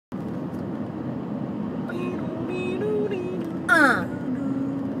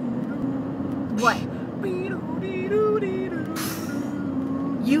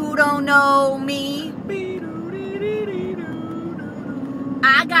know me.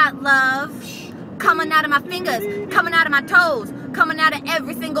 I got love coming out of my fingers, coming out of my toes, coming out of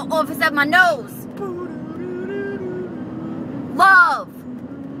every single orifice of my nose. Love.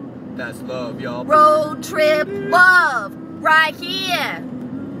 That's love, y'all. Road trip love right here.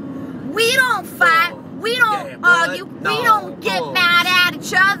 We don't fight, we don't argue, we don't get mad at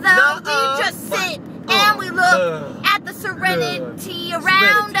each other. We just sit and we look at the serenity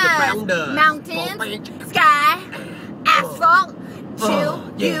around us. Mountains, sky, asphalt,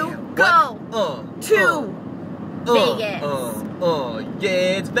 till you go to Vegas.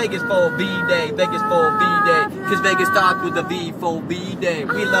 Yeah, it's Vegas for V-Day, Vegas for V-Day. Cause Vegas starts with a V for V-Day.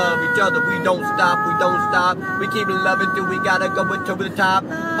 We love each other, we don't stop, we don't stop. We keep loving till we gotta go to the top.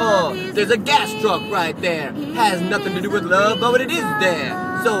 There's a gas truck right there. Has nothing to do with love, but it is there.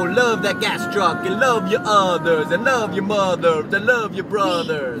 So love that gas truck and love your others and love your mothers and love your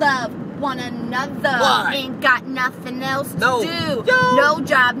brothers. We love one another. Why? Ain't got nothing else to No. do. Yo. No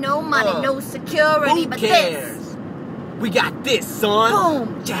job, no money, no security, Who but cares? this. We got this, son.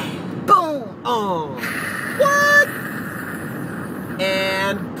 Boom. Jam. Boom. What?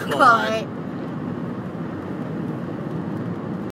 And cut. Cut.